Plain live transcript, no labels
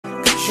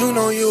You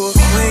know you a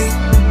queen.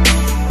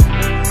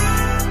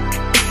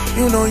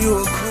 You know you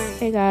a queen.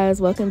 Hey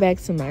guys, welcome back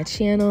to my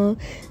channel.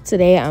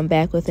 Today I'm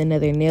back with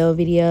another nail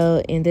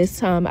video, and this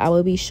time I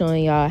will be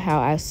showing y'all how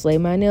I slay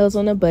my nails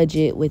on a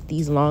budget with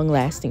these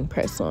long-lasting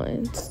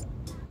press-ons.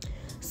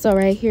 So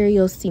right here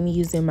you'll see me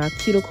using my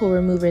cuticle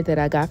remover that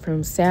I got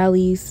from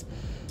Sally's,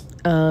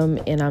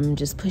 and I'm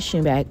just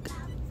pushing back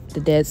the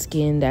dead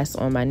skin that's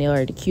on my nail,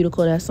 or the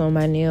cuticle that's on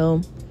my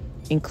nail,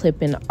 and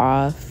clipping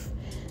off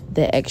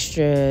the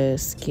extra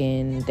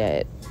skin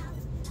that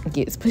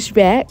gets pushed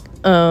back,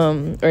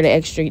 or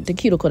the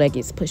cuticle that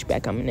gets pushed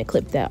back. I'm gonna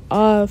clip that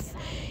off,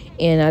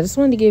 and I just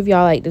wanted to give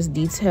y'all like this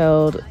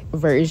detailed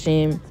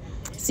version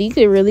so you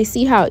could really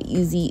see how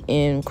easy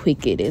and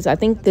quick it is. I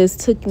think this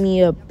took me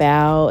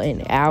about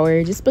an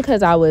hour just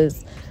because I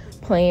was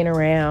playing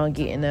around,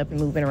 getting up and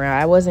moving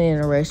around. I wasn't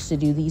in a rush to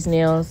do these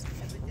nails,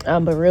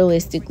 but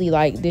realistically,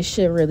 like, this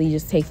should really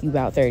just take you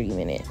about 30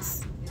 minutes.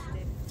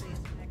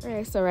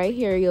 Alright, so right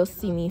here you'll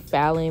see me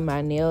filing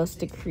my nails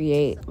to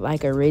create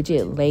like a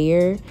rigid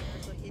layer,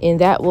 and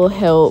that will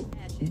help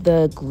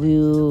the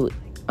glue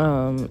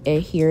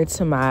adhere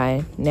to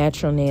my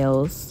natural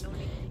nails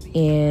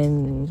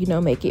and, you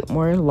know, make it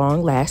more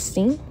long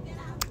lasting.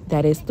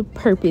 That is the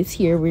purpose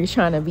here. We're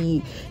trying to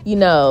be, you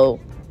know,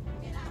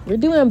 we're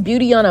doing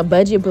beauty on a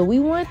budget, but we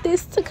want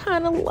this to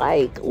kind of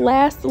like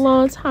last a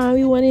long time.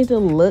 We want it to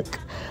look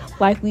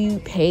like we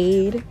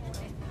paid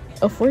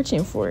a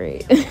fortune for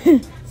it.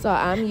 So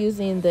I'm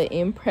using the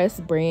Impress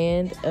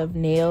brand of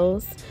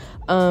nails.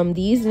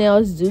 These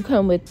nails do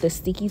come with the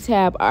sticky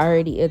tab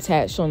already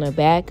attached on the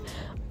back,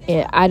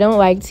 and I don't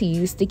like to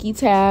use sticky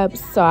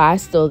tabs, so I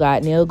still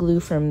got nail glue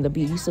from the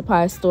beauty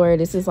supply store.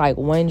 This is like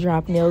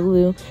 1-drop nail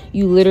glue.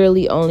 You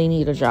literally only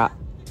need a drop.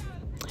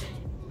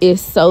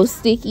 It's so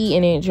sticky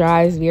and it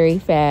dries very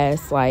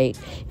fast. Like,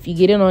 if you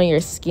get it on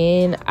your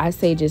skin, I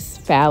say just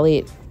file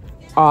it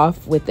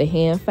off with the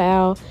hand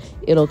file.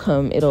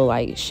 It'll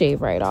like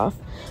shave right off.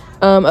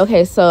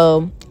 Okay,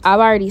 so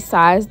I've already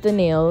sized the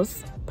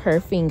nails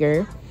per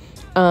finger,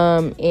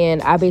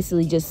 and I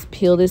basically just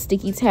peel the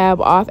sticky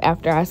tab off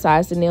after I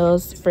size the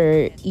nails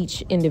for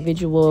each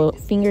individual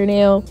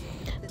fingernail,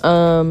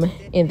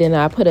 and then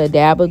I put a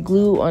dab of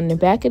glue on the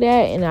back of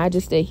that, and I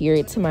just adhere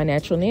it to my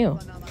natural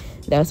nail.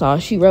 That's all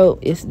she wrote.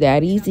 It's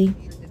that easy.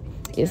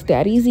 It's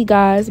that easy,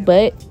 guys.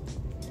 But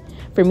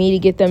for me to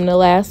get them to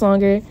last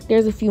longer,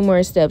 there's a few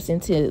more steps,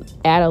 and to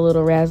add a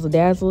little razzle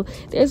dazzle,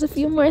 there's a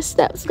few more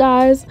steps,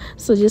 guys.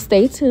 So just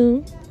stay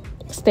tuned.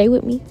 Stay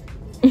with me.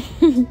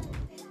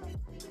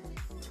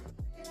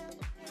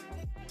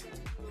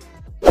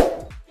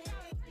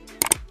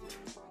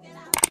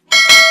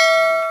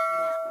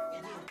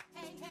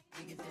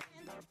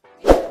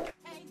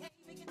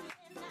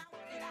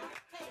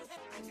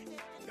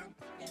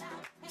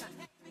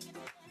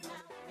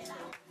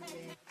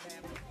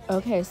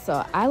 Okay,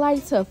 so I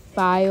like to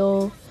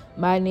file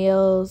my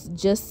nails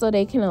just so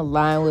they can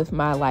align with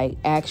my like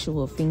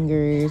actual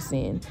fingers,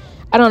 and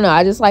I don't know,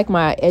 I just like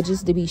my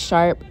edges to be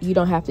sharp. You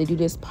don't have to do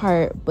this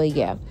part, but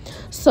yeah.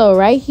 So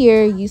right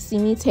here you see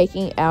me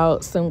taking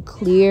out some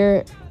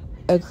clear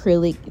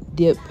acrylic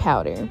dip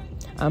powder.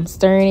 I'm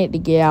stirring it to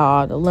get out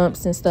all the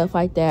lumps and stuff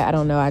like that. I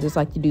don't know, I just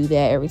like to do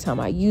that every time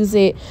I use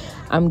it.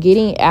 I'm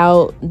getting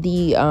out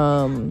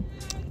the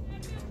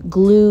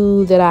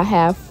glue that I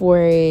have for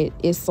it.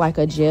 It's like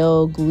a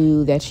gel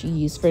glue that you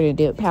use for the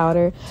dip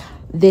powder.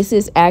 This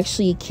is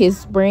actually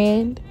Kiss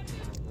brand,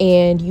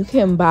 and you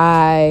can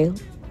buy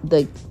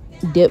the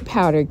dip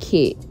powder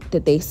kit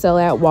that they sell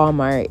at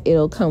Walmart.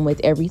 It'll come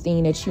with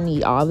everything that you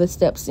need, all the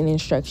steps and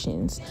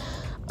instructions,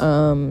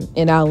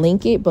 and I'll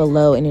link it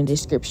below in the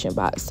description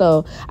box.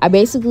 So I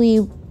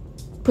basically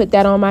put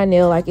that on my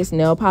nail like it's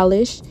nail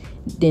polish,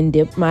 then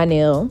dip my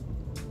nail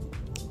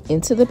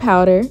into the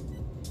powder,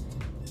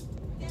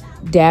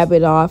 dab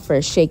it off or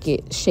shake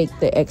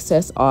the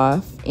excess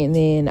off, and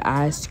then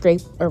I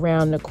scrape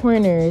around the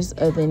corners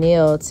of the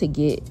nail to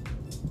get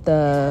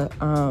the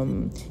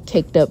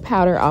caked up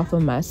powder off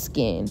of my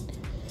skin.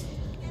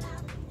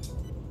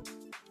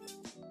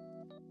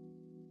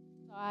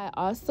 I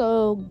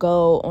also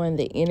go on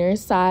the inner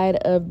side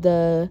of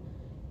the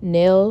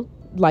nail,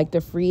 like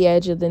the free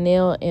edge of the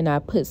nail, and I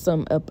put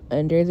some up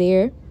under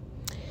there.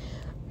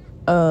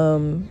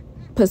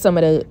 Put some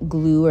of the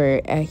glue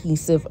or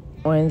adhesive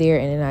on there,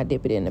 and then I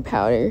dip it in the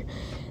powder.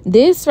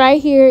 This right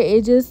here,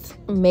 it just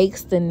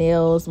makes the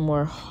nails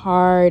more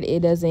hard. It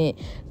doesn't,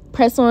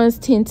 press-ons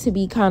tend to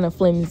be kind of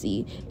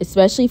flimsy,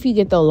 especially if you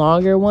get the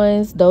longer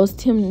ones. Those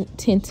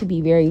tend to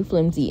be very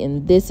flimsy,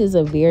 and this is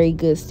a very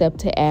good step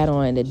to add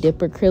on, the dip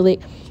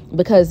acrylic,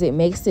 because it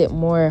makes it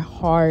more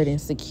hard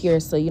and secure,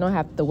 so you don't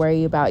have to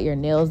worry about your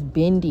nails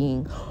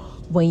bending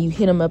when you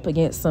hit them up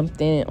against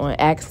something on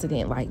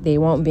accident. Like, they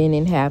won't bend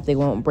in half, they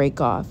won't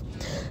break off.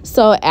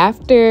 So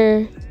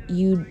after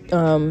you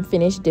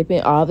finish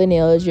dipping all the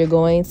nails, you're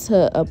going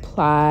to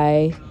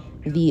apply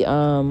the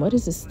what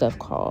is this stuff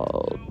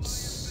called?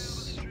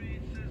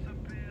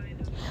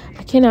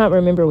 I cannot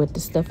remember what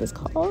this stuff is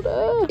called.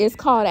 It's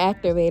called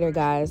activator,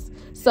 guys.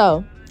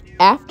 So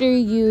after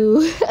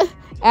you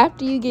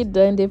After you get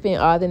done dipping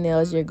all the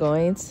nails, you're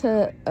going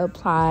to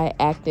apply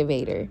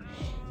activator.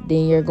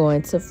 Then you're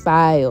going to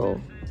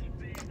file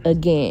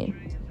again.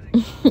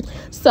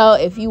 So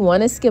if you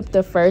want to skip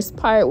the first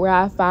part where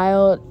I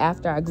filed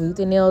after I glued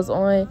the nails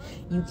on,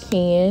 you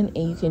can,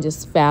 and you can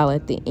just file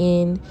at the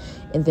end.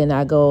 And then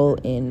I go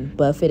and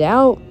buff it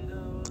out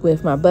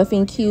with my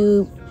buffing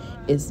cube.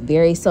 It's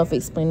very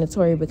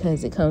self-explanatory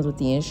because it comes with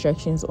the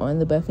instructions on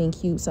the buffing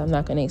cube, so I'm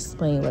not going to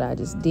explain what I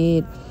just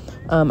did.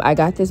 I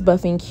got this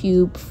buffing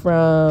cube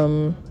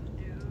from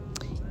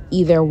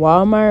either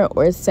Walmart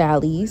or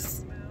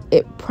Sally's.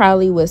 It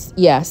probably was,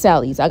 yeah,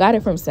 Sally's. I got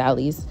it from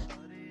Sally's.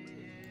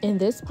 And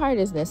this part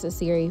is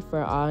necessary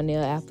for all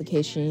nail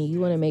application. You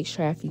want to make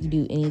sure if you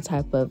do any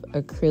type of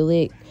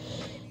acrylic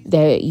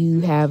that you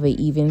have an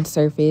even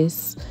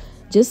surface,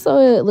 just so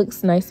it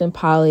looks nice and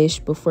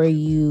polished before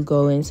you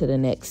go into the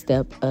next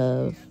step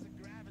of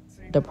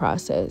the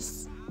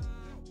process.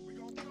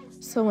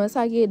 So once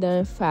I get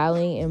done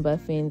filing and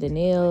buffing the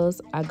nails,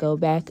 I go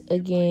back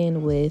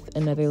again with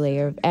another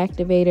layer of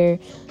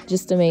activator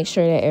just to make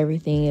sure that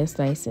everything is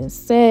nice and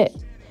set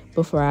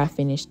before I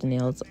finish the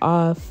nails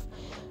off.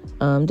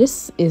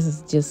 This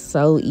is just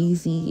so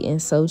easy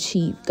and so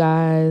cheap,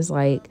 guys.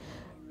 Like,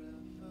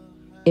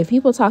 if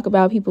people talk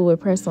about people with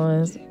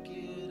press-ons,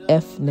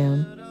 F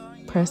them.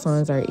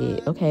 Press-ons are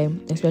it, okay?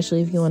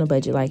 Especially if you on a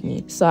budget like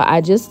me. So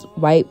I just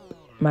wipe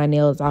my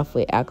nails off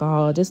with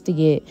alcohol just to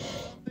get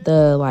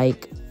the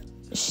like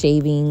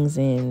shavings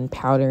and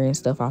powder and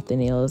stuff off the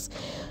nails.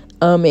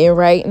 And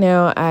right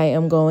now I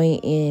am going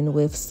in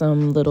with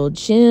some little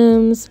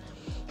gems.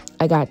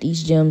 I got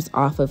these gems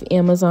off of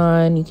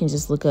Amazon. You can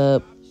just look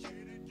up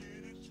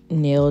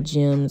nail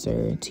gems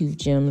or tooth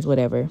gems,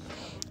 whatever.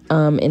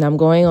 And I'm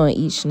going on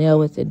each nail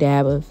with a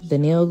dab of the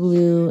nail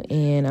glue,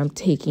 and I'm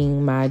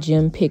taking my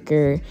gem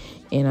picker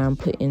and I'm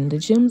putting the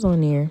gems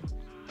on there.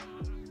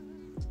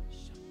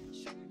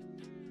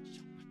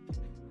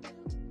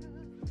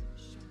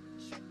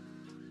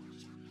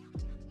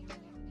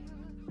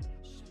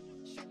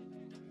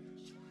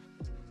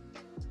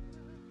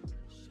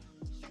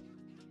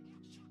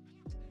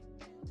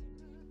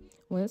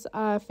 Once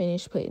I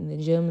finish putting the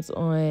gems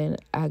on,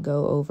 I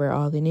go over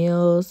all the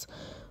nails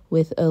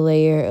with a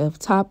layer of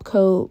top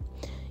coat.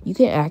 You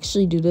can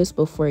actually do this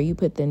before you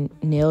put the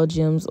nail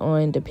gems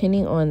on,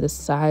 depending on the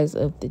size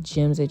of the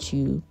gems that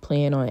you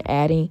plan on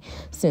adding.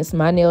 Since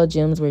my nail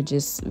gems were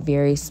just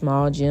very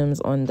small gems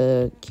on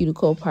the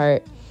cuticle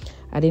part,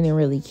 I didn't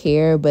really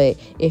care. But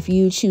if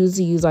you choose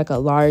to use like a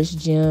large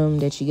gem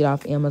that you get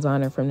off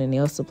Amazon or from the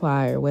nail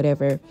supply or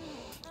whatever,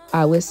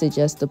 I would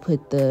suggest to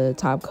put the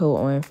top coat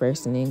on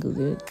first and then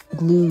glue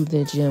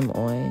the gem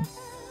on,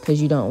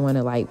 because you don't want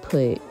to like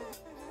put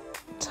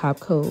top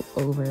coat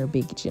over a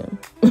big gem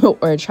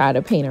or try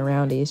to paint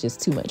around it. It's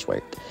just too much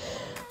work.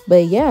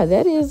 But yeah,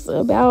 that is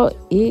about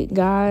it,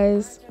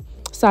 guys.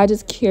 So I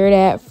just cure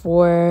that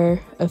for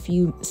a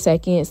few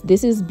seconds.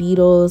 This is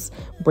Beetles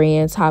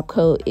brand top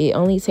coat. It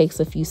only takes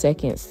a few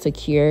seconds to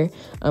cure,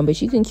 but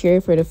you can cure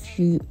it for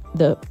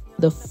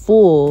the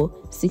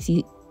full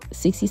 60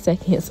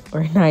 seconds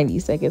or 90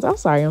 seconds. I'm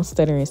sorry, I'm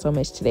stuttering so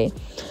much today.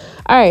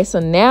 All right, so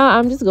now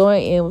I'm just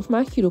going in with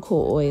my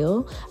cuticle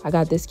oil. I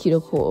got this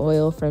cuticle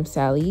oil from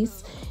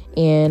Sally's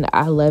and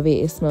I love it.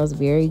 It smells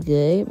very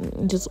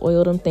good. Just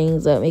oil them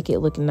things up, make it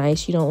look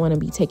nice. You don't want to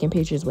be taking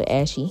pictures with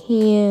ashy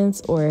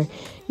hands or,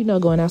 you know,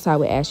 going outside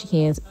with ashy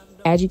hands.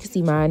 As you can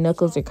see, my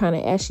knuckles are kind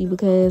of ashy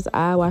because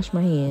I wash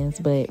my hands,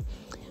 but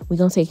we're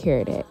gonna take care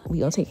of that.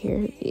 We're gonna take care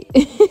of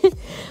it.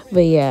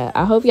 But yeah,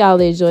 I hope y'all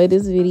enjoyed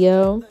this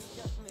video.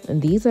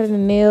 And these are the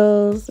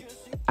nails.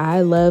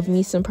 I love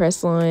me some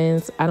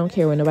press-ons. I don't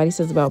care what nobody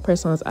says about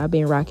press-ons. I've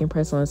been rocking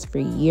press-ons for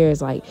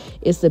years. Like,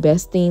 it's the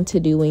best thing to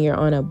do when you're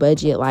on a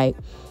budget. Like,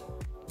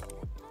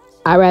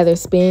 I'd rather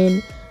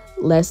spend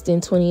less than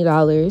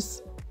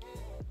 $20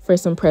 for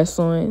some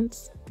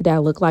press-ons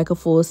that look like a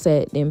full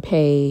set than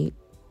pay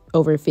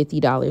over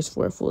 $50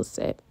 for a full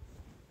set.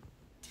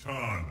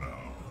 Tana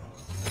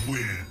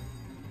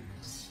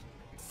wins.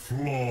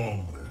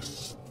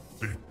 Flawless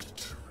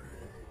victory.